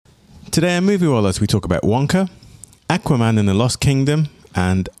Today on Movie Wallers, we talk about Wonka, Aquaman and the Lost Kingdom,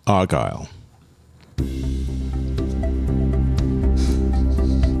 and Argylle.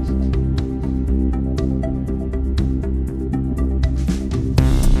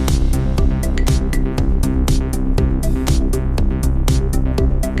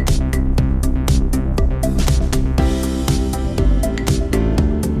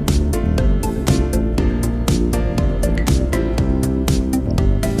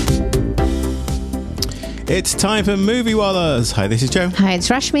 It's time for Movie Wallers. Hi, this is Joe. Hi, it's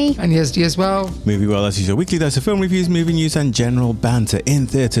Rashmi. And Yazdi as well. Movie Wallers is your weekly dose of film reviews, movie news, and general banter in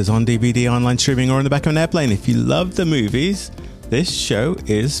theatres, on DVD, online streaming, or in the back of an airplane. If you love the movies, this show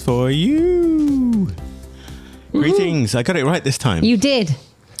is for you. Greetings. I got it right this time. You did.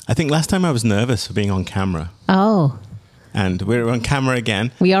 I think last time I was nervous for being on camera. Oh. And we're on camera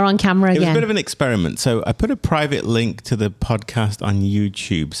again. We are on camera again. It was a bit of an experiment. So I put a private link to the podcast on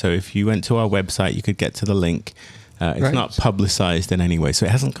YouTube. So if you went to our website, you could get to the link. It's not publicized in any way. So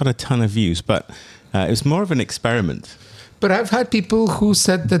it hasn't got a ton of views, but it was more of an experiment. But I've had people who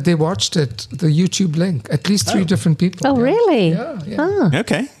said that they watched it, the YouTube link, at least 3 different people. Oh, really? Yeah. Oh.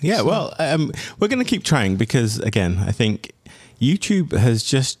 Okay. Yeah. Well, we're going to keep trying because, again, I think YouTube has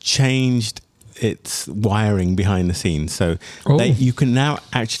just changed its wiring behind the scenes. So you can now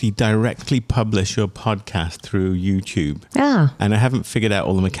actually directly publish your podcast through YouTube. Ah. And I haven't figured out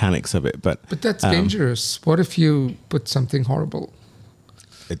all the mechanics of it. But that's dangerous. What if you put something horrible?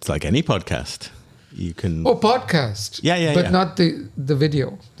 It's like any podcast. You can... Oh, podcast. Yeah. But not the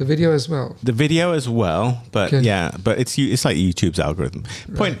video. The video as well. The video as well. But but it's like YouTube's algorithm.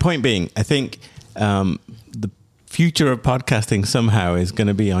 Point being, I think the future of podcasting somehow is going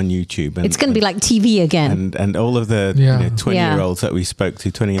to be on YouTube. And, it's going to be like TV again. And all of the 20-year-olds that we spoke to,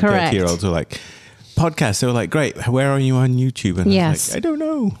 20 and 30-year-olds were like, podcasts. They were like, great, where are you on YouTube? And I was like, I don't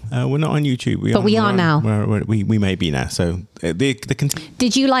know. We're not on YouTube. We are now. We may be now. So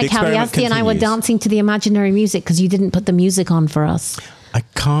Did you like how Yazdi and I were dancing to the imaginary music because you didn't put the music on for us? I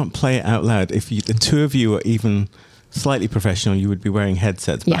can't play it out loud. If the two of you are even slightly professional, you would be wearing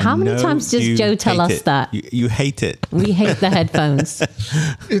headsets. Yeah, how many times does Joe tell us that? You hate it. We hate the headphones.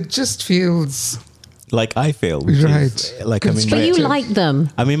 It just feels... like I feel. Right. Like I'm in but you like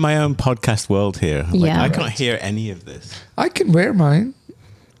them. I'm in my own podcast world here. Yeah. I can't hear any of this. I can wear mine.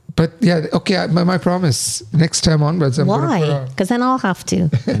 But my promise, next time onwards, I'm going to put on. Because then I'll have to.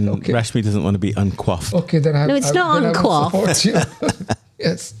 And Rashmi doesnn't want to be uncoiffed. Okay, then No, it's not uncoiffed.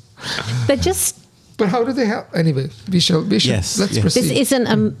 Yes. They're just... But how do they help? Anyway, we should. Let's proceed. This isn't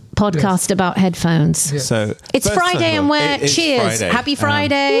a podcast about headphones. Yes. So it's Friday and we're cheers. Friday. Happy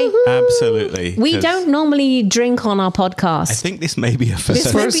Friday. Absolutely. We don't normally drink on our podcast. I think this may be a first.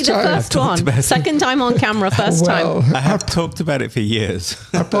 This may be the first one. Second time on camera, first time. I have talked about it for years.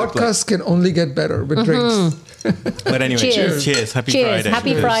 Our podcast can only get better with drinks. But anyway, cheers. Happy Friday.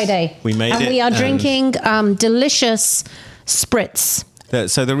 Happy Friday. We made it. And we are drinking delicious spritz.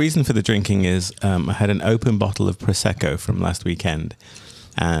 So the reason for the drinking is I had an open bottle of Prosecco from last weekend,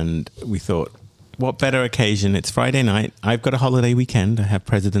 and we thought, what better occasion? It's Friday night. I've got a holiday weekend. I have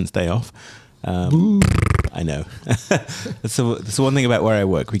President's Day off. I know. That's the one thing about where I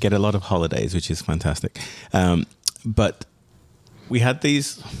work. We get a lot of holidays, which is fantastic. But we had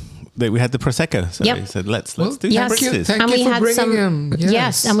these... We had the Prosecco. So we said, let's do spritzes. Thank you for bringing them.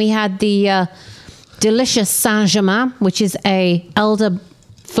 Yes, and we had the... delicious Saint-Germain, which is a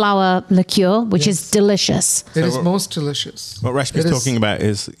elderflower liqueur, which is delicious. It is most delicious. What Rashmi's talking about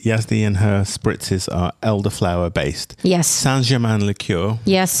is Yazdi and her spritzes are elderflower based. Yes. Saint-Germain liqueur.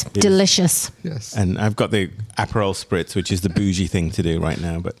 Yes, delicious. Yes. And I've got the Aperol spritz, which is the bougie thing to do right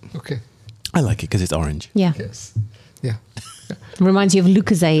now, but I like it because it's orange. Yeah. Yes. Yeah. Reminds you of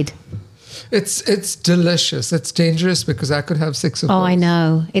Lucozade. It's delicious. It's dangerous because I could have 6 of those. Oh, I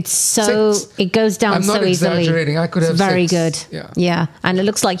know. It's so... 6. It goes down so easily. I'm not exaggerating. I could have 6. Very good. Yeah. And it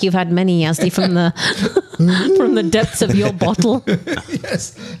looks like you've had many, Yazdi, from the from the depths of your bottle.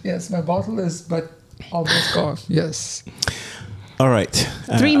 Yes. My bottle is almost gone. Yes. All right.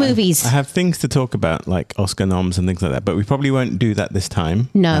 3 movies. I have things to talk about, like Oscar noms and things like that, but we probably won't do that this time.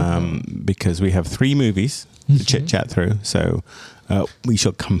 No. Because we have 3 movies to chit-chat through, so... we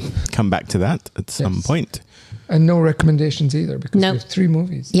shall come back to that at some point. And no recommendations either, because we have 3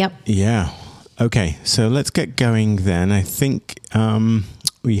 movies. Yep. Yeah. Okay, so let's get going then. I think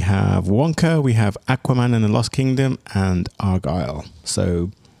we have Wonka, we have Aquaman and the Lost Kingdom, and Argylle.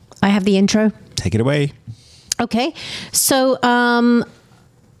 So I have the intro. Take it away. Okay. So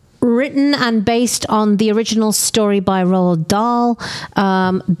written and based on the original story by Roald Dahl.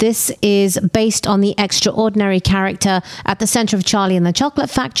 This is based on the extraordinary character at the center of Charlie and the Chocolate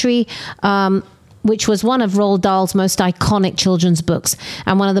Factory, which was one of Roald Dahl's most iconic children's books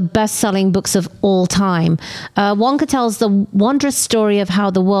and one of the best-selling books of all time. Wonka tells the wondrous story of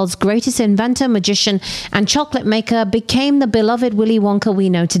how the world's greatest inventor, magician, and chocolate maker became the beloved Willy Wonka we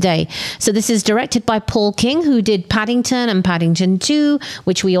know today. So this is directed by Paul King, who did Paddington and Paddington 2,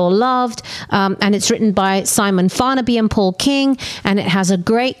 which we all loved. And it's written by Simon Farnaby and Paul King. And it has a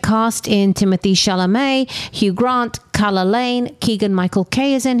great cast in Timothée Chalamet, Hugh Grant, Calla Lane, Keegan-Michael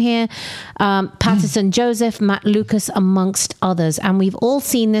Kay is in here, Patterson Joseph, Matt Lucas, amongst others. And we've all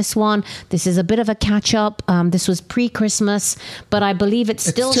seen this one. This is a bit of a catch-up. This was pre-Christmas, but I believe it's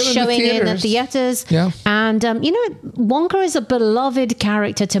still showing in the theaters. Yeah. And, Wonka is a beloved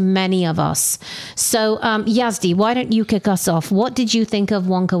character to many of us. So, Yazdi, why don't you kick us off? What did you think of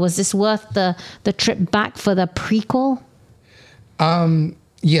Wonka? Was this worth the trip back for the prequel?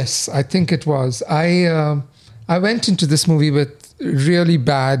 Yes, I think it was. I went into this movie with really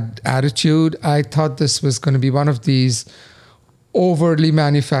bad attitude. I thought this was going to be one of these overly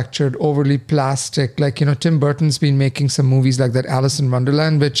manufactured, overly plastic. Like, Tim Burton's been making some movies like that, Alice in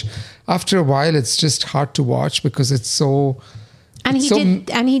Wonderland, which after a while it's just hard to watch because it's so...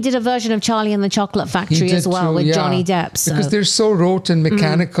 And he did a version of Charlie and the Chocolate Factory as well with Johnny Depp. So. Because they're so rote and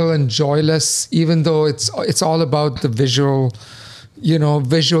mechanical and joyless, even though it's all about the visuals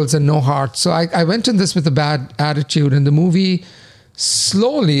and no heart. So I went in this with a bad attitude, and the movie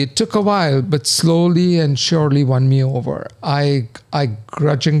slowly, it took a while, but slowly and surely won me over. I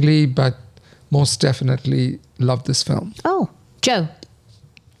grudgingly, but most definitely loved this film. Oh, Joe.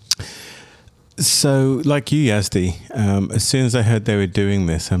 So, like you, Yazdi, as soon as I heard they were doing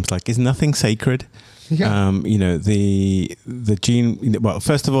this, I was like, is nothing sacred? Yeah. The Gene... Well,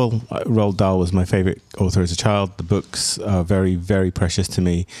 first of all, Roald Dahl was my favorite author as a child. The books are very, very precious to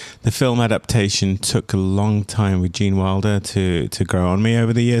me. The film adaptation took a long time with Gene Wilder to grow on me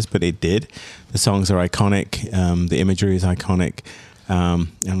over the years, but it did. The songs are iconic. The imagery is iconic.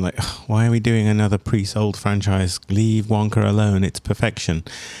 I'm like, why are we doing another pre-sold franchise? Leave Wonka alone. It's perfection.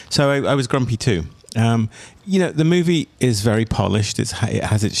 So I was grumpy too. The movie is very polished. It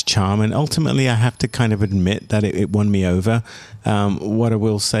has its charm, and ultimately I have to kind of admit that it won me over. What I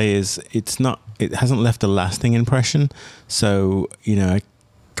will say is it hasn't left a lasting impression. So, I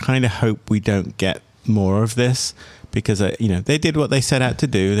kind of hope we don't get more of this because, they did what they set out to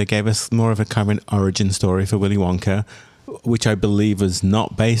do. They gave us more of a kind of an origin story for Willy Wonka, which I believe was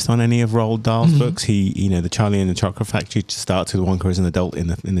not based on any of Roald Dahl's books. The Charlie and the Chocolate Factory starts with Wonka as an adult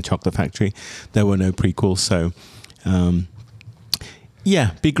in the Chocolate Factory. There were no prequels, so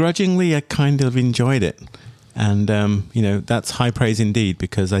begrudgingly, I kind of enjoyed it, and that's high praise indeed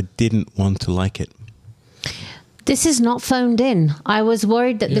because I didn't want to like it. This is not phoned in. I was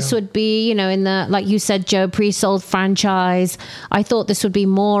worried that this would be, in the, like you said, Joe, pre-sold franchise. I thought this would be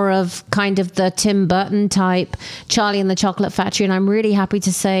more of kind of the Tim Burton type Charlie and the Chocolate Factory. And I'm really happy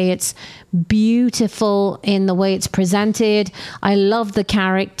to say it's beautiful in the way it's presented. I love the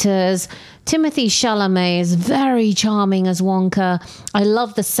characters. Timothée Chalamet is very charming as Wonka. I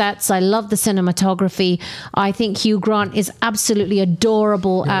love the sets. I love the cinematography. I think Hugh Grant is absolutely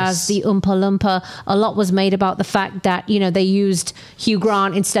adorable as the Oompa Loompa. A lot was made about the fact that, they used Hugh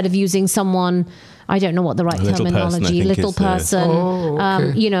Grant instead of using someone, I don't know what the right terminology, little person.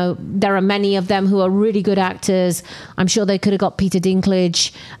 There are many of them who are really good actors. I'm sure they could have got Peter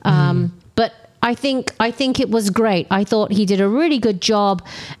Dinklage. But I think it was great. I thought he did a really good job,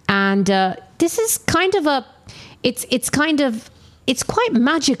 and this is kind of it's quite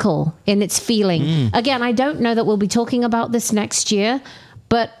magical in its feeling. Again, I don't know that we'll be talking about this next year,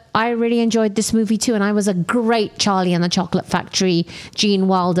 but I really enjoyed this movie too, and I was a great Charlie and the Chocolate Factory, Gene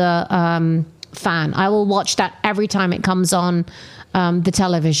Wilder fan. I will watch that every time it comes on the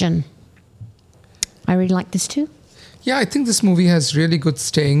television. I really like this too. Yeah, I think this movie has really good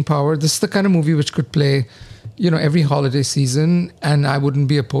staying power. This is the kind of movie which could play, every holiday season, and I wouldn't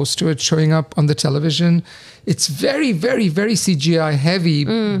be opposed to it showing up on the television. It's very, very, very CGI heavy,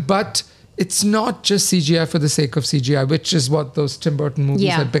 but it's not just CGI for the sake of CGI, which is what those Tim Burton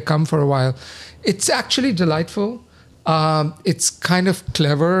movies had become for a while. It's actually delightful. It's kind of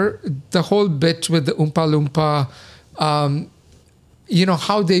clever. The whole bit with the Oompa Loompa,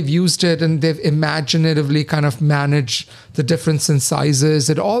 how they've used it and they've imaginatively kind of managed the difference in sizes.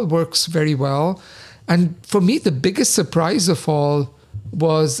 It all works very well. And for me, the biggest surprise of all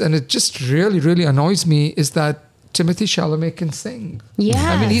was, and it just really, really annoys me, is that Timothy Chalamet can sing.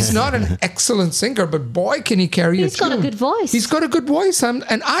 Yeah. I mean, he's not an excellent singer, but boy, can he carry a tune. He's got a good voice. He's got a good voice. And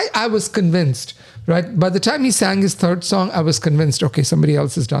I was convinced, right? By the time he sang his third song, I was convinced, okay, somebody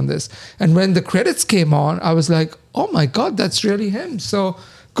else has done this. And when the credits came on, I was like, oh my God, that's really him. So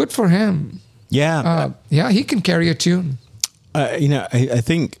good for him. Yeah. He can carry a tune. I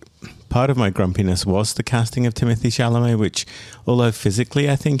think part of my grumpiness was the casting of Timothy Chalamet, which, although physically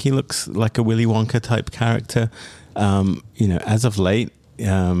I think he looks like a Willy Wonka type character, as of late,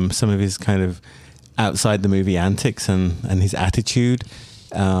 some of his kind of outside the movie antics and his attitude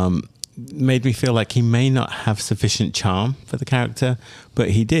made me feel like he may not have sufficient charm for the character,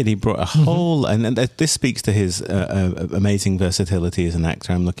 but he did. He brought a whole, and this speaks to his amazing versatility as an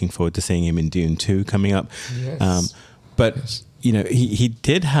actor. I'm looking forward to seeing him in Dune 2 coming up. Yes. But he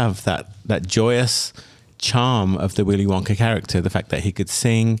did have that joyous charm of the Willy Wonka character, the fact that he could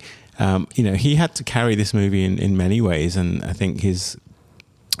sing. He had to carry this movie in many ways, and I think his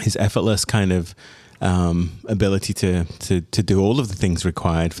effortless kind of ability to do all of the things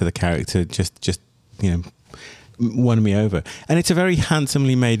required for the character just won me over. And it's a very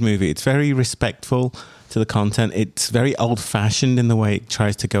handsomely made movie. It's very respectful to the content. It's very old-fashioned in the way it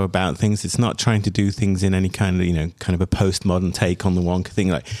tries to go about things. It's not trying to do things in any kind of a postmodern take on the Wonka thing.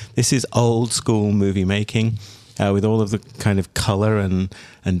 Like, this is old school movie making with all of the kind of color and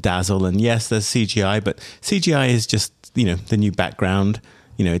dazzle. And yes, there's CGI, but CGI is just the new background.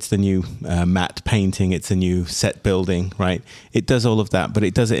 It's the new matte painting. It's a new set building, right? It does all of that, but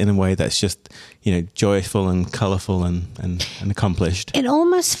it does it in a way that's just, joyful and colorful and accomplished. It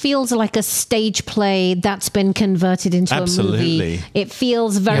almost feels like a stage play that's been converted into a movie. It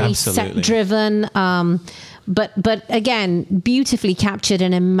feels very set-driven, but again, beautifully captured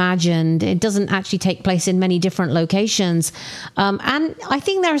and imagined. It doesn't actually take place in many different locations. And I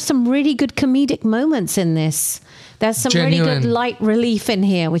think there are some really good comedic moments in this. There's some really good light relief in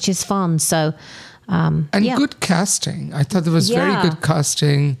here, which is fun. So, good casting. I thought there was very good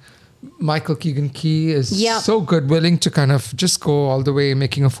casting. Michael Keegan-Key is so good, willing to kind of just go all the way,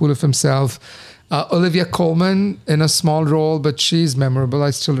 making a fool of himself. Olivia Colman in a small role, but she's memorable. I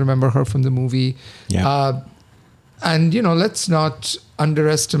still remember her from the movie. Yeah. Let's not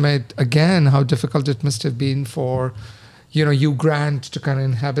underestimate again how difficult it must have been for Hugh Grant to kind of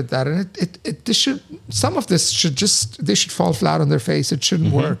inhabit that. And some of this they should fall flat on their face. It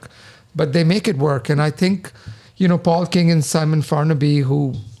shouldn't work, but they make it work. And I think, Paul King and Simon Farnaby,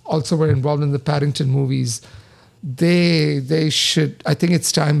 who also were involved in the Paddington movies, they should, I think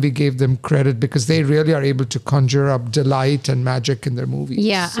it's time we gave them credit, because they really are able to conjure up delight and magic in their movies.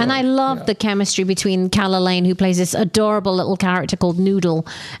 Yeah, so, and I love the chemistry between Calla Lane, who plays this adorable little character called Noodle,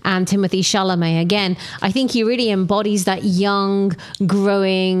 and Timothy Chalamet. Again, I think he really embodies that young,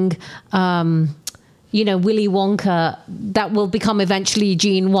 growing, Willy Wonka that will become eventually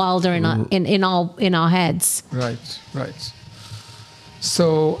Gene Wilder in our heads. Right.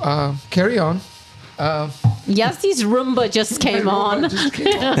 So carry on. Yassi's Roomba just came on. I'm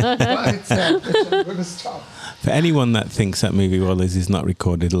going to stop. For anyone that thinks that movie Wallace is not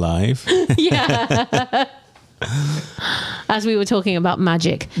recorded live. Yeah. As we were talking about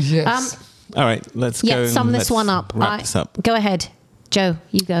magic. Yes. All right, let's go. Sum this one up. Wrap this up. Go ahead. Joe,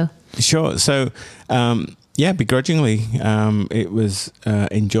 you go. Sure. So, begrudgingly, it was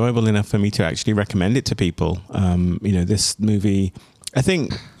enjoyable enough for me to actually recommend it to people. This movie, I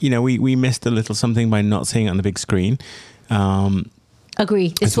think, we missed a little something by not seeing it on the big screen.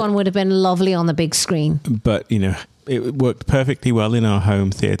 Agree. This one would have been lovely on the big screen. But, it worked perfectly well in our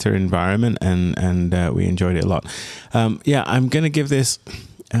home theater environment, and we enjoyed it a lot. I'm going to give this...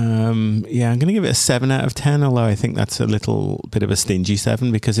 I'm going to give it a 7 out of 10, although I think that's a little bit of a stingy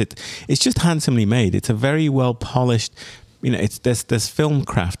 7 because it's just handsomely made. It's a very well polished, there's film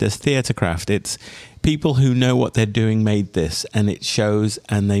craft, there's theatre craft. It's people who know what they're doing made this, and it shows.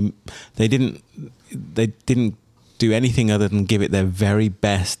 And they didn't do anything other than give it their very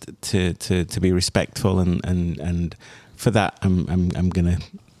best to be respectful, and for that I'm going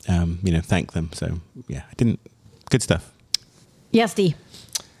to thank them. So good stuff. Yes, Dee.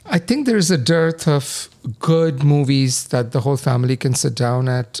 I think there's a dearth of good movies that the whole family can sit down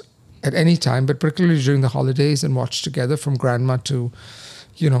at any time, but particularly during the holidays and watch together, from grandma to,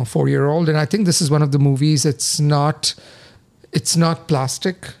 4-year-old. And I think this is one of the movies. It's not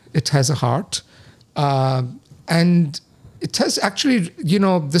plastic. It has a heart. And it has actually,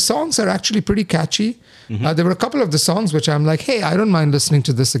 the songs are actually pretty catchy. Mm-hmm. There were a couple of the songs which I'm like, hey, I don't mind listening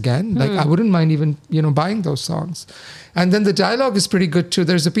to this again. Like, I wouldn't mind even, buying those songs. And then the dialogue is pretty good too.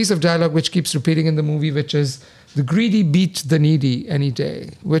 There's a piece of dialogue which keeps repeating in the movie, which is, the greedy beat the needy any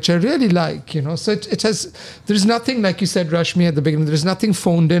day, which I really like, So it has, there's nothing, like you said, Rashmi, at the beginning, there's nothing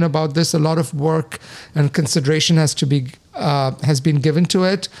phoned in about this. A lot of work and consideration has been given to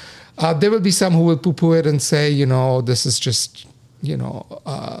it. There will be some who will poo-poo it and say, this is just,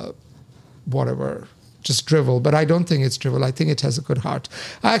 whatever, just drivel. But I don't think it's drivel. I think it has a good heart.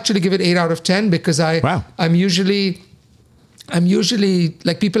 I actually give it 8 out of 10 because I'm usually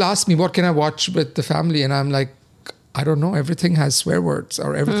like, people ask me, what can I watch with the family? And I'm like, I don't know. Everything has swear words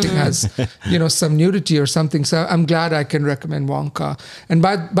or everything has, some nudity or something. So I'm glad I can recommend Wonka. And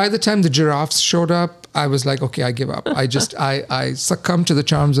by the time the giraffes showed up, I was like, okay, I give up. I succumb to the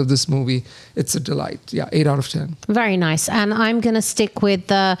charms of this movie. It's a delight. Yeah, 8 out of 10. Very nice. And I'm going to stick with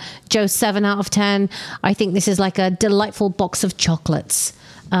Joe, 7 out of 10. I think this is like a delightful box of chocolates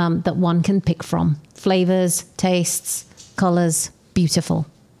that one can pick from. Flavors, tastes, colors, beautiful.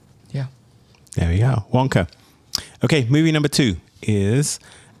 Yeah. There we go. Wonka. Okay, movie number 2 is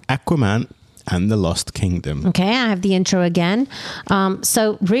Aquaman and the Lost Kingdom. Okay, I have the intro again.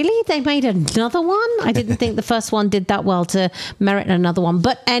 So really, they made another one? I didn't think the first one did that well to merit another one.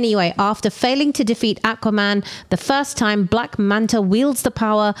 But anyway, after failing to defeat Aquaman the first time, Black Manta wields the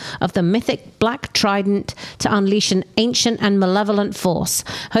power of the mythic Black Trident to unleash an ancient and malevolent force.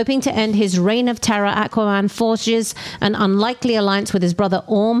 Hoping to end his reign of terror, Aquaman forges an unlikely alliance with his brother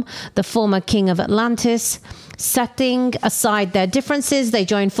Orm, the former king of Atlantis. Setting aside their differences, they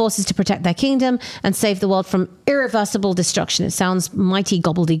join forces to protect their kingdom and save the world from irreversible destruction. It sounds mighty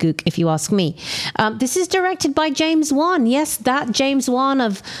gobbledygook, if you ask me. This is directed by James Wan. Yes, that James Wan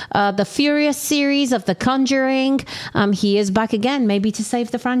of the Furious series, of The Conjuring. He is back again, maybe to save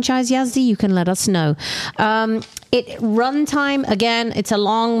the franchise. Yazdi, you can let us know. Runtime, again, it's a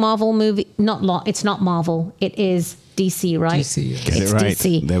long Marvel movie. It's not Marvel. It is DC, right? DC. Get it right.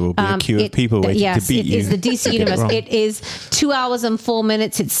 DC. There will be a queue of people waiting to beat you. Yes, it is the DC universe. It is 2 hours and 4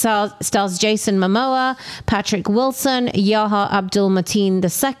 minutes. It stars Jason Momoa, Patrick Wilson, Yahya Abdul-Mateen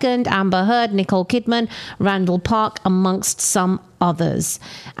II, Amber Heard, Nicole Kidman, Randall Park, amongst some others.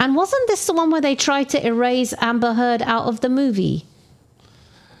 And wasn't this the one where they tried to erase Amber Heard out of the movie?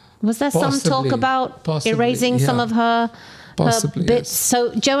 Was there some talk about erasing some of her... Possibly, bits. Yes.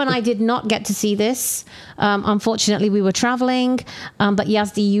 So Joe and I did not get to see this. Unfortunately, we were traveling. But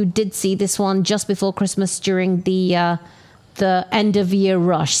Yazdi, you did see this one just before Christmas during the end of year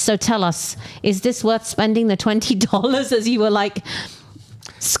rush. So tell us, is this worth spending the $20 as you were like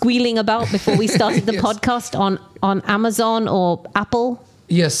squealing about before we started the Yes. podcast on Amazon or Apple?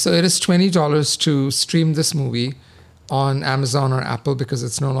 Yes, so it is $20 to stream this movie on Amazon or Apple because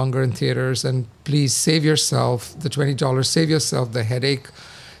it's no longer in theaters. And please save yourself the $20, save yourself the headache,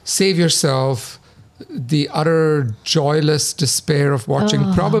 save yourself the utter joyless despair of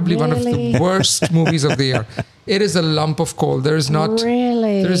watching probably one of the worst movies of the year. It is a lump of coal. There is not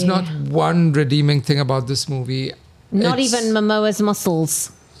one redeeming thing about this movie. Not even Momoa's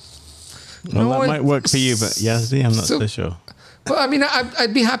muscles. Well, that might work for you, but Yazdi, I'm not so sure. Well, I mean,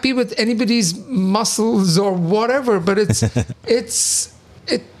 I'd be happy with anybody's muscles or whatever, but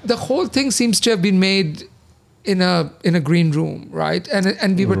the whole thing seems to have been made in a green room, right?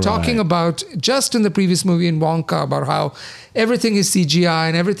 And we were talking about just in the previous movie in Wonka about how everything is CGI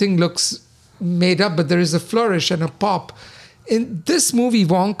and everything looks made up, but there is a flourish and a pop. In this movie,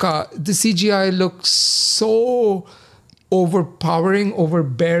 Wonka, the CGI looks so overpowering,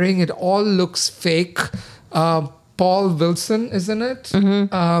 overbearing. It all looks fake. Paul Wilson, isn't it?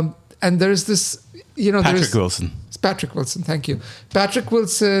 Mm-hmm. And there's this, Patrick Wilson. It's Patrick Wilson, thank you. Patrick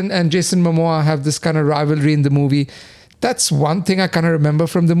Wilson and Jason Momoa have this kind of rivalry in the movie. That's one thing I kind of remember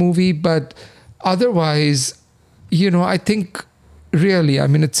from the movie, but otherwise, I think really, I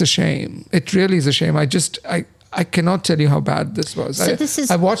mean, it's a shame. It really is a shame. I cannot tell you how bad this was.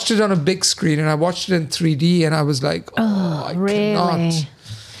 So I watched it on a big screen and I watched it in 3D and I was like, I cannot.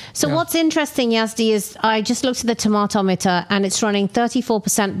 So what's interesting, Yazdi, is I just looked at the tomatometer and it's running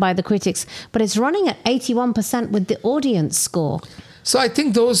 34% by the critics, but it's running at 81% with the audience score. So I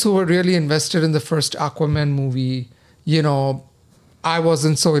think those who were really invested in the first Aquaman movie, I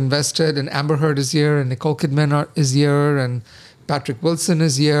wasn't so invested, and Amber Heard is here and Nicole Kidman is here and Patrick Wilson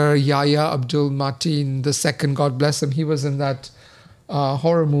is here, Yahya Abdul-Mateen II, God bless him. He was in that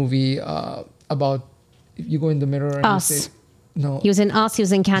horror movie about you go in the mirror and Us. you say... No. He was in Us, he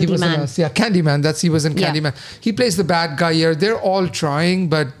was in Candyman. He was in Us, yeah, Candyman. He was in Candyman. He plays the bad guy here. They're all trying,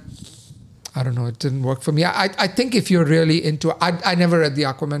 but I don't know, it didn't work for me. I think if you're really into... I never read the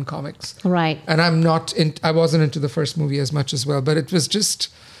Aquaman comics. Right. And I wasn't into the first movie as much as well, but it was just...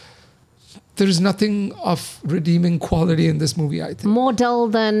 There's nothing of redeeming quality in this movie, I think. More dull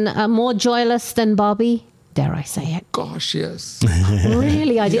than... more joyless than Barbie? dare I say it. Gosh, yes.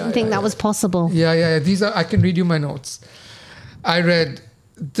 Really? I didn't think that was possible. Yeah. These are, I can read you my notes. I read,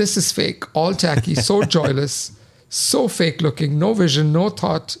 this is fake, all tacky, so joyless, so fake looking, no vision, no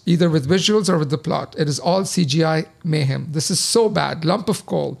thought, either with visuals or with the plot. It is all CGI mayhem. This is so bad. Lump of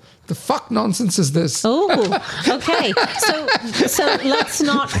coal. The fuck nonsense is this? Oh, okay. So let's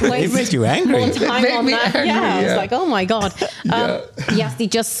not waste It made you angry. more time on that. Angry, I was like, oh my God. Yes,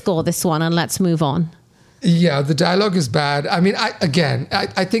 just score this one and let's move on. Yeah, the dialogue is bad. I mean,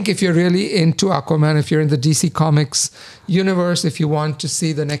 I think if you're really into Aquaman, if you're in the DC Comics universe, if you want to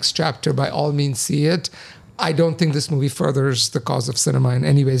see the next chapter, by all means see it. I don't think this movie furthers the cause of cinema in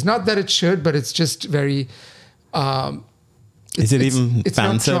any ways. Not that it should, but it's just very... Is it even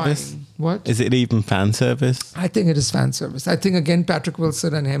fan service? Trying. What? Is it even fan service? I think it is fan service. I think, again, Patrick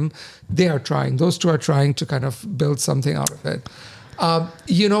Wilson and him, they are trying. Those two are trying to kind of build something out of it.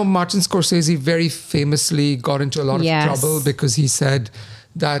 Martin Scorsese very famously got into a lot of trouble because he said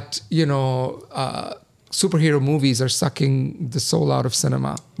that, superhero movies are sucking the soul out of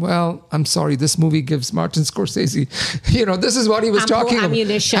cinema. Well, I'm sorry, this movie gives Martin Scorsese, this is what he was talking about.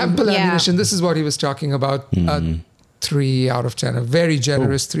 Ample ammunition. This is what he was talking about. 3 out of 10, a very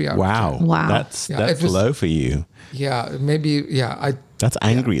generous 3 out of 10. Wow. That's low for you. Yeah, maybe, that's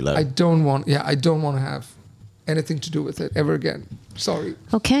angry low. I don't want to have anything to do with it ever again. Sorry.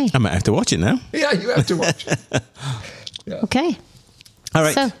 Okay. I might have to watch it now. Yeah, you have to watch it. Yeah. Okay. All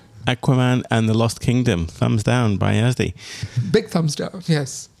right. So, Aquaman and the Lost Kingdom. Thumbs down by Yazdi. Big thumbs down,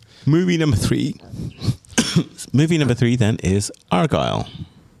 yes. Movie number 3. Movie number 3 then is Argylle.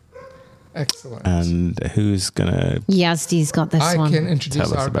 Excellent. And who's gonna? Yazdi's got this one. I can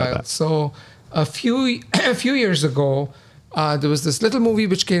introduce Argylle. So a few years ago, there was this little movie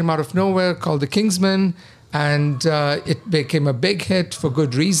which came out of nowhere called The Kingsman, and it became a big hit for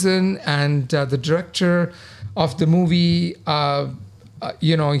good reason. And the director of the movie,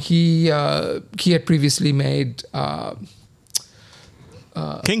 he had previously made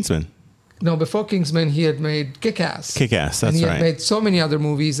Kingsman. No, before Kingsman, he had made Kick-Ass. Kick-Ass, that's and he right. had made so many other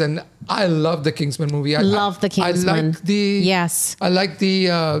movies, and I love the Kingsman movie. I love the Kingsman. I like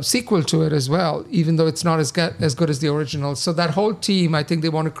the sequel to it as well, even though it's not as good as the original. So that whole team, I think they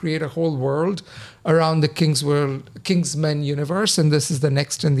want to create a whole world around the Kingsman universe, and this is the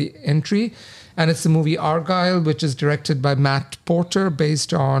next in the entry. And it's the movie Argylle, which is directed by Matt Porter,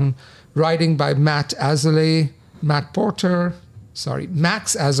 based on writing by Max Azalea, Matt Porter,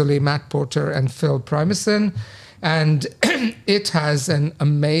 and Phil Primeson. And it has an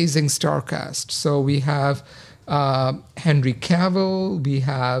amazing star cast. So we have Henry Cavill, we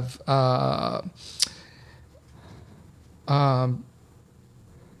have...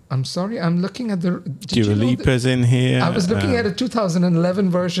 I'm sorry, I'm looking at the... Dua Lipa's in here. I was looking at a 2011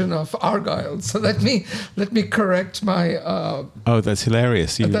 version of Argylle. So let me correct my... oh, that's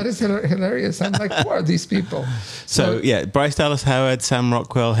hilarious. That is hilarious. I'm like, who are these people? So, Bryce Dallas Howard, Sam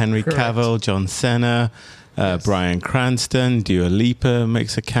Rockwell, Henry Cavill, John Cena, Bryan Cranston, Dua Lipa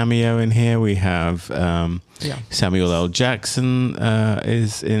makes a cameo in here. We have Samuel L. Jackson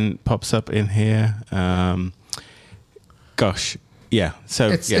pops up in here. Yeah, so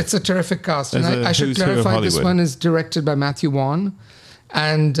it's a terrific cast. And I should clarify, this one is directed by Matthew Vaughn,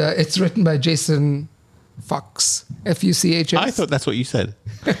 and it's written by Jason Fuchs, Fuchs. I thought that's what you said.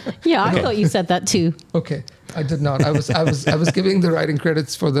 Yeah, I thought you said that too. Okay, I did not. I was giving the writing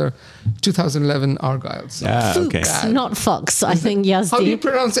credits for the 2011 Argylle. So. Fuchs, not Fox. I think Yazdi. How do you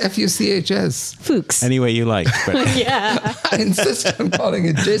pronounce Fuchs? Fuchs. Any way you like. Yeah. I insist on calling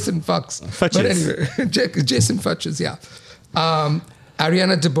it Jason Fuchs. Futches. But anyway, Jason Futches. Yeah.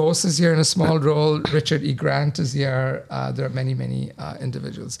 Ariana DeBose is here in a small role. Richard E. Grant is here. There are many, many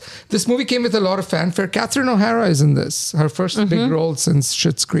individuals. This movie came with a lot of fanfare. Catherine O'Hara is in this. Her first big role since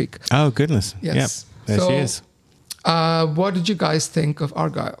Schitt's Creek. Oh, goodness. Yes. Yep. There she is. What did you guys think of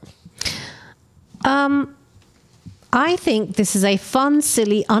Argylle? I think this is a fun,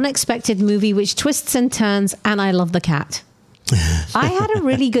 silly, unexpected movie which twists and turns, and I love the cat. I had a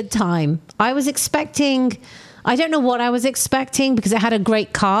really good time. I don't know what I was expecting because it had a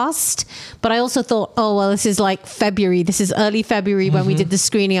great cast, but I also thought, this is like February. This is early February when we did the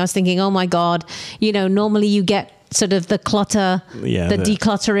screening. I was thinking, oh my God, normally you get sort of the clutter, the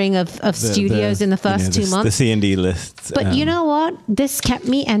decluttering of studios in the first 2 months. The C&D lists. But you know what? This kept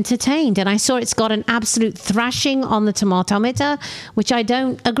me entertained, and I saw it's got an absolute thrashing on the tomatometer, which I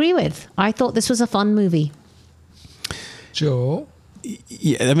don't agree with. I thought this was a fun movie. Joe?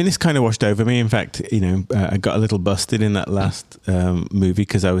 Yeah, I mean, this kind of washed over me. In fact, I got a little busted in that last movie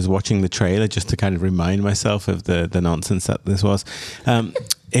because I was watching the trailer just to kind of remind myself of the nonsense that this was.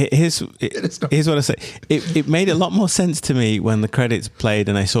 Here's what I say. It made a lot more sense to me when the credits played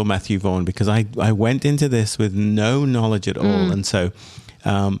and I saw Matthew Vaughn, because I went into this with no knowledge at all, and so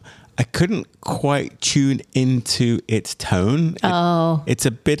I couldn't quite tune into its tone. It's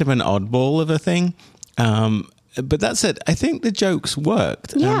a bit of an oddball of a thing. But that said, I think the jokes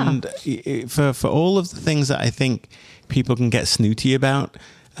worked. Yeah. And for all of the things that I think people can get snooty about,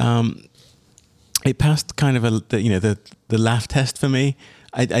 it passed kind of the laugh test for me.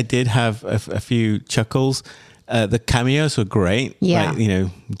 I did have a few chuckles. The cameos were great. Yeah.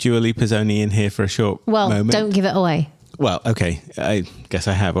 Like, Dua Lipa's only in here for a short moment. Well, don't give it away. Well, okay, I guess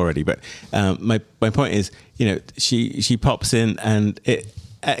I have already. But my point is, she pops in and it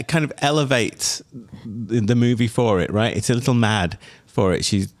kind of elevates the movie for it, right? It's a little mad for it.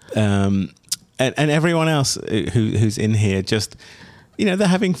 She's and everyone else who's in here, just they're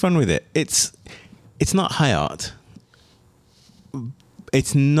having fun with it. It's not high art.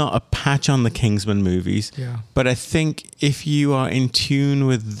 It's not a patch on the Kingsman movies. Yeah. But I think if you are in tune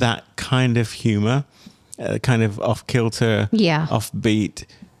with that kind of humor, kind of off-kilter, offbeat,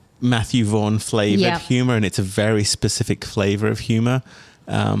 Matthew Vaughn flavored humor, and it's a very specific flavor of humor,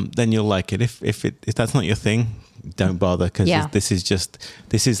 then you'll like it. If that's not your thing, don't bother, because this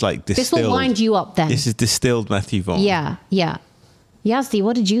is like distilled. This will wind you up then. This is distilled Matthew Vaughn. Yeah. Yazdi,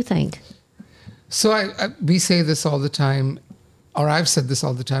 what did you think? So we say this all the time, or I've said this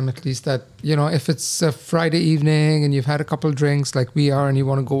all the time at least, that, if it's a Friday evening and you've had a couple drinks like we are and you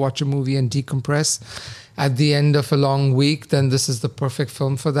want to go watch a movie and decompress at the end of a long week, then this is the perfect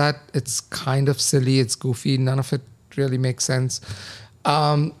film for that. It's kind of silly, it's goofy, none of it really makes sense.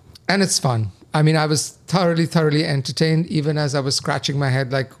 And it's fun. I mean, I was thoroughly entertained, even as I was scratching my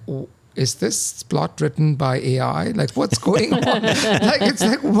head like, is this plot written by AI? Like, what's going on? It's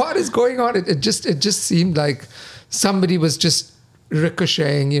like, what is going on? It just seemed like somebody was just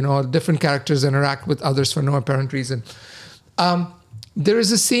ricocheting, different characters interact with others for no apparent reason. There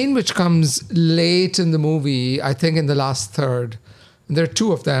is a scene which comes late in the movie, I think in the last third. And there are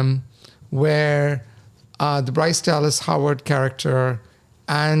two of them where the Bryce Dallas Howard character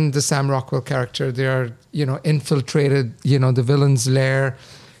and the Sam Rockwell character, they are, infiltrated, the villain's lair.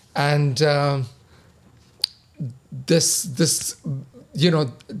 And these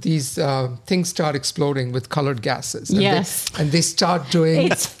things start exploding with colored gases. And they start doing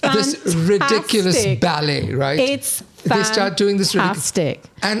this ridiculous ballet, right? They start doing this ridiculous.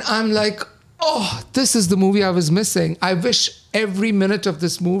 And I'm like, this is the movie I was missing. I wish every minute of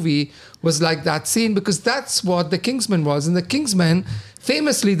this movie was like that scene, because that's what the Kingsman was. And the Kingsman,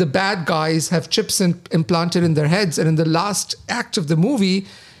 famously, the bad guys have chips implanted in their heads. And in the last act of the movie,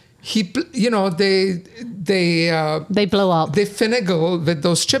 they blow up. They finagle with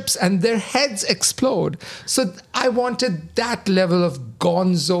those chips and their heads explode. So I wanted that level of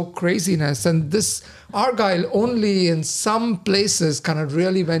gonzo craziness. And this Argylle only in some places kind of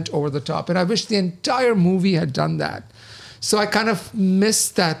really went over the top. And I wish the entire movie had done that. So I kind of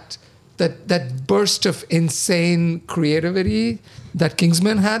missed that burst of insane creativity that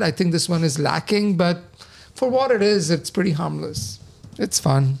Kingsman had. I think this one is lacking, but for what it is, it's pretty harmless. It's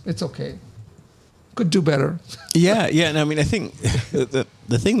fun. It's okay. Could do better. Yeah. And I mean, I think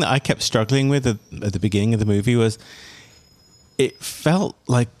the thing that I kept struggling with at the beginning of the movie was it felt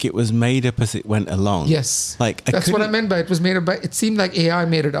like it was made up as it went along. Yes. Like that's what I meant by it was made up by. It seemed like AI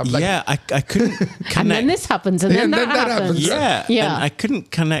made it up. Like, I couldn't connect. And then this happens, and then that happens. Yeah. And I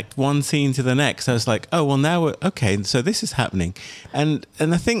couldn't connect one scene to the next. I was like, oh, well, now we're okay. So this is happening, and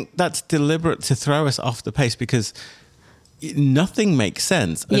I think that's deliberate to throw us off the pace, because nothing makes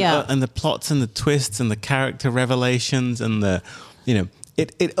sense. And the plots and the twists and the character revelations and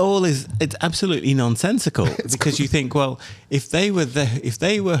it's absolutely nonsensical. Because you think, well, if they were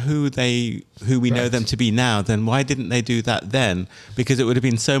who we know them to be now, then why didn't they do that then? Because it would have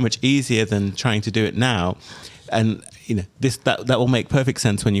been so much easier than trying to do it now. And that will make perfect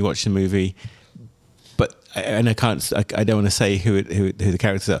sense when you watch the movie. But I don't want to say who the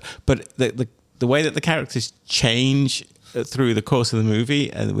characters are, but the way that the characters change through the course of the movie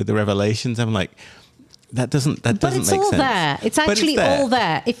and with the revelations, I'm like, that doesn't make sense. But it's all there. It's actually all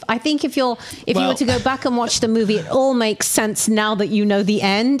there. If you were to go back and watch the movie, it all makes sense now that you know the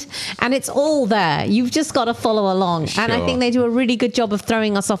end, and it's all there. You've just got to follow along. Sure. And I think they do a really good job of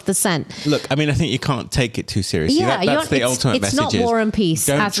throwing us off the scent. Look, I mean, I think you can't take it too seriously. Yeah, that's the ultimate message. It's not War and Peace,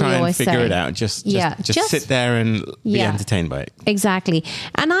 as we always say. Don't try and figure it out. Just sit there and be entertained by it. Exactly.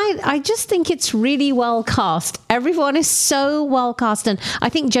 And I just think it's really well cast. Everyone is so well cast, and I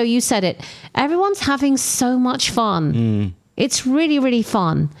think, Joe, you said it. Everyone's having so much fun. It's really, really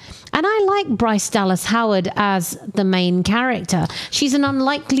fun. And I like Bryce Dallas Howard as the main character. She's an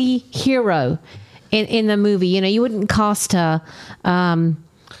unlikely hero in the movie. You know, you wouldn't cast her. So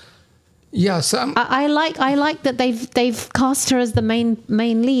I like that they've cast her as the main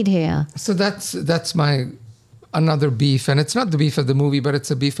lead here. So that's my another beef, and it's not the beef of the movie, but it's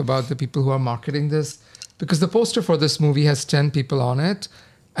a beef about the people who are marketing this, because the poster for this movie has 10 people on it.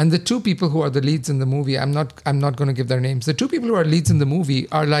 And the two people who are the leads in the movie, I'm not going to give their names. The two people who are leads in the movie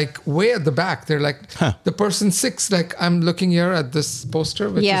are like way at the back. They're like the person 6. Like I'm looking here at this poster,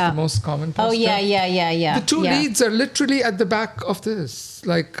 which is the most common poster. Oh yeah. The two leads are literally at the back of this.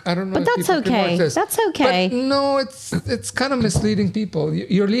 Like I don't know. But that's okay. That's okay. But no, it's kind of misleading people.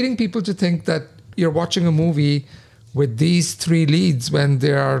 You're leading people to think that you're watching a movie with these 3 leads when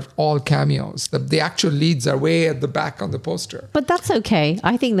they are all cameos. The actual leads are way at the back on the poster. But that's okay.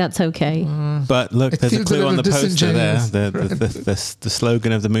 I think that's okay. But look, there's a clue on the poster there. Right? The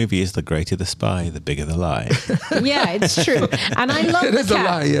slogan of the movie is "The greater the spy, the bigger the lie." Yeah, it's true. And I love it the is cat. A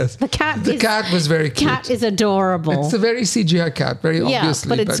lie, yes. The cat was very cute. Cat is adorable. It's a very CGI cat, very obviously.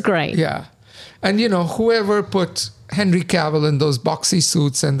 But it's great. Yeah. And, you know, whoever put Henry Cavill in those boxy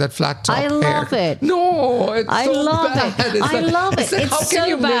suits and that flat top hair. I love it. No, it's I so love bad. it. I love it. It's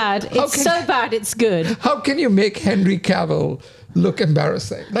so bad. It's so bad. It's good. How can you make Henry Cavill look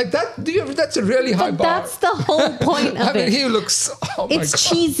embarrassing like that? That's a really high bar. That's the whole point of I mean, it. he looks. Oh my it's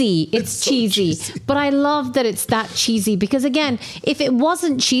God. cheesy. It's so cheesy. But I love that it's that cheesy, because again, if it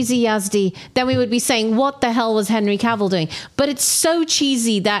wasn't cheesy, Yazdi, then we would be saying, what the hell was Henry Cavill doing? But it's so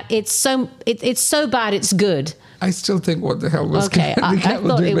cheesy that it's so bad it's good. I still think what the hell was okay. Henry I Cavill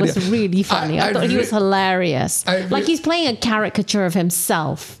thought doing, it was really funny. I thought he was hilarious. Like he's playing a caricature of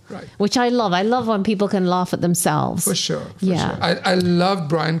himself, right. Which I love. I love when people can laugh at themselves. For sure. Yeah. I love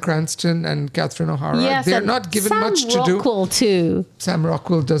Bryan Cranston and Catherine O'Hara. Yes, they're not given much to do. Sam Rockwell too. Sam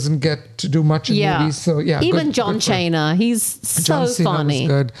Rockwell doesn't get to do much in movies, so yeah. Even John Cena, he's so John Cena funny. Was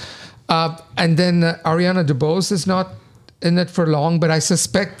good. And then Ariana DeBose is not in it for long, but I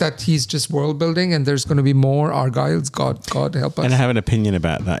suspect that he's just world building, and there's going to be more Argylles. God help us. And I have an opinion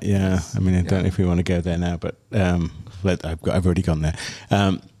about that. Yeah, I mean, I don't know if we want to go there now, but I've already gone there.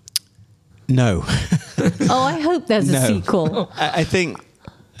 No. Oh, I hope there's a sequel. I think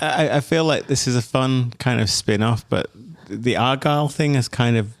I feel like this is a fun kind of spin-off, but the Argylle thing has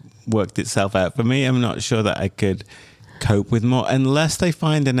kind of worked itself out for me. I'm not sure that I could cope with more unless they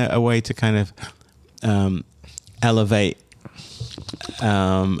find a way to kind of elevate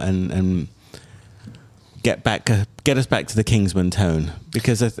and get us back to the Kingsman tone,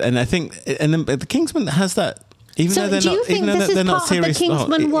 because I think the Kingsman has that. Even so though they're do you not, think this is part of the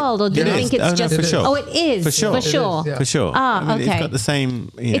Kingsman world, or do you think it's just? For sure. Oh, it is. For sure. For sure. Yeah. For sure. Ah, okay. It's got the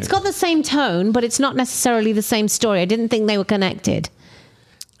same. It's got the same tone, but it's not necessarily the same story. I didn't think they were connected.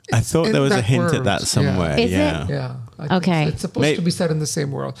 I thought there was a hint at that somewhere. Is it? Yeah. Okay. So. It's supposed to be set in the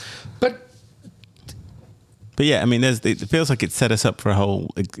same world, but yeah, I mean, it feels like it set us up for a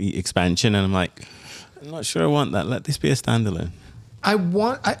whole expansion, and I'm like, I'm not sure I want that. Let this be a standalone. I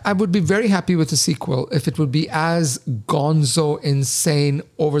would be very happy with a sequel if it would be as gonzo, insane,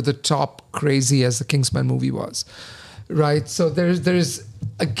 over the top, crazy as the Kingsman movie was, right? So there's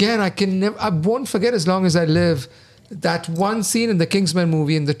again, I won't forget as long as I live that one scene in the Kingsman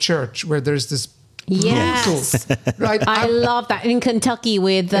movie in the church where there's this yes, brutal, right? I love that in Kentucky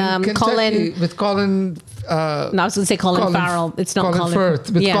with Colin. With Colin. No, I was going to say Colin Farrell. It's not Colin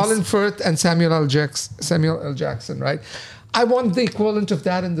Firth. With yes. Colin Firth and Samuel L. Jackson, right? I want the equivalent of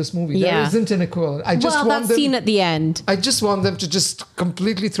that in this movie. Yeah. There isn't an equivalent. I just want that them, scene at the end. I just want them to just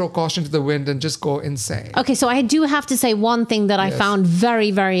completely throw caution to the wind and just go insane. Okay, so I do have to say one thing that I found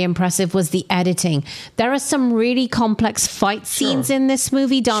very, very impressive was the editing. There are some really complex fight scenes in this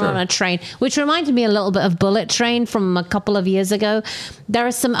movie done on a train, which reminded me a little bit of Bullet Train from a couple of years ago. There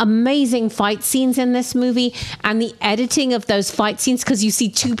are some amazing fight scenes in this movie, and the editing of those fight scenes, because you see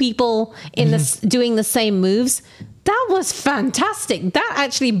two people in this doing the same moves. That was fantastic. That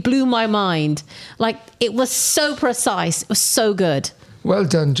actually blew my mind. Like, it was so precise. It was so good. Well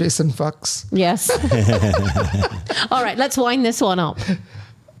done, Jason Fox. Yes. All right, let's wind this one up.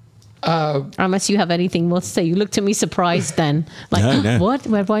 Unless you have anything more to say. You looked at me surprised then. Like, no. What?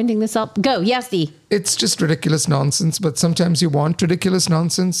 We're winding this up? Go, Yazdi. It's just ridiculous nonsense, but sometimes you want ridiculous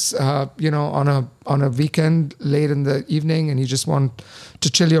nonsense, on a weekend late in the evening, and you just want to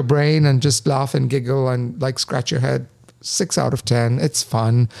chill your brain and just laugh and giggle and like scratch your head. 6 out of 10. It's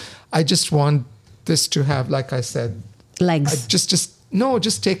fun. I just want this to have, like I said, legs.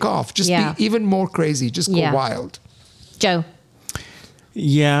 Just take off. Just be even more crazy. Just go wild. Joe.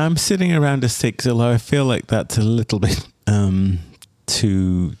 Yeah, I'm sitting around a 6, although I feel like that's a little bit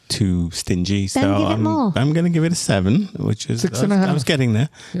too stingy. Then So give it more. I'm going to give it a 7, which is 6.5. I was getting there.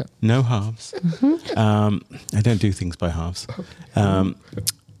 Yeah. No halves. I don't do things by halves.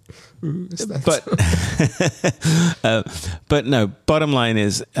 But no. Bottom line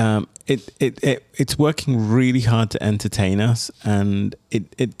is, it's working really hard to entertain us, and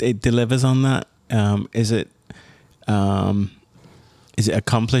it delivers on that. Is it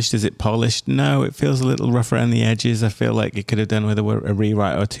accomplished? Is it polished? No, it feels a little rough around the edges. I feel like it could have done with a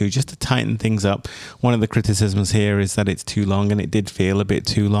rewrite or two just to tighten things up. One of the criticisms here is that it's too long, and it did feel a bit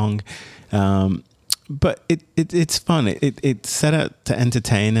too long. But it's fun. It's set out to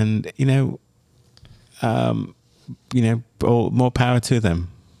entertain, and more power to them.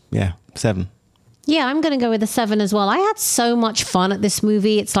 Yeah, 7. Yeah, I'm going to go with a 7 as well. I had so much fun at this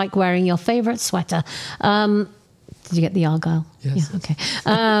movie. It's like wearing your favorite sweater. Did you get the Argylle? Yes. Yeah, okay.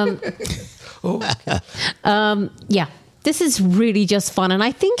 Yeah, this is really just fun. And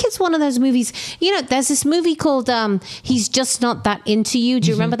I think it's one of those movies, there's this movie called He's Just Not That Into You. Do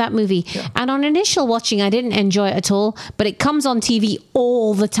you remember that movie? Yeah. And on initial watching, I didn't enjoy it at all, but it comes on TV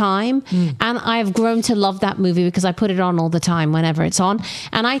all the time. And I've grown to love that movie because I put it on all the time whenever it's on.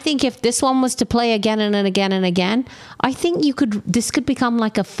 And I think if this one was to play again and again and again, I think this could become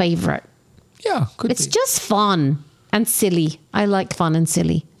like a favorite. Yeah, It's just fun and silly. I like fun and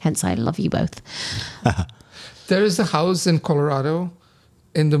silly. Hence, I love you both. There is a house in Colorado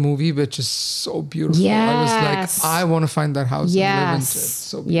in the movie which is so beautiful. Yes. I was like, I want to find that house and live into it. It's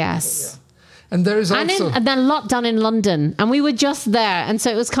so beautiful. Yes. Yeah. And there is also... And then a lot done in London. And we were just there. And so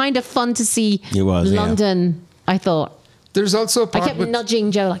it was kind of fun to see London, I thought. There's also a part... I kept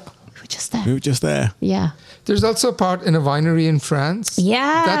nudging Joe like, we were just there. We were just there. Yeah. There's also a part in a winery in France.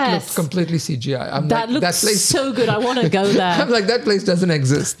 Yes. That looked completely CGI. That looks so good. I want to go there. I'm like, that place doesn't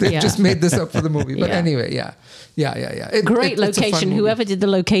exist. They've just made this up for the movie. But anyway, yeah. Great location. Whoever did the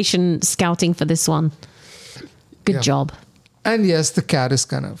location scouting for this one. Good job. And yes, the cat is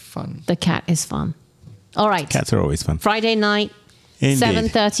kind of fun. The cat is fun. All right. Cats are always fun. Friday night. Indeed.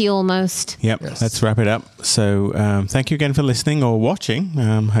 7:30 almost. Yep, Yes. Let's wrap it up. So thank you again for listening or watching.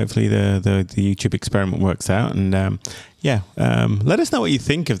 Hopefully the YouTube experiment works out. And let us know what you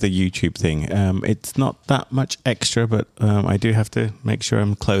think of the YouTube thing. It's not that much extra, but I do have to make sure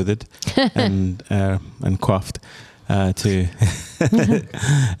I'm clothed and coiffed to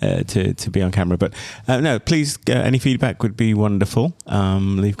be on camera. But no, please, any feedback would be wonderful.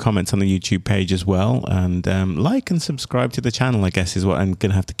 Leave comments on the YouTube page as well, and like and subscribe to the channel, I guess is what I'm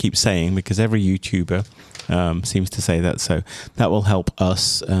going to have to keep saying, because every YouTuber seems to say that. So that will help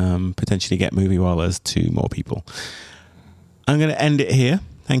us potentially get Movie Wallahs to more people. I'm going to end it here.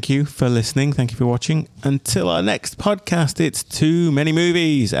 Thank you for listening. Thank you for watching. Until our next podcast, it's Too Many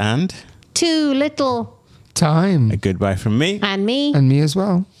Movies and Too little time. a goodbye from me. and me. And me as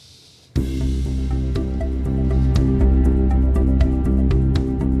well.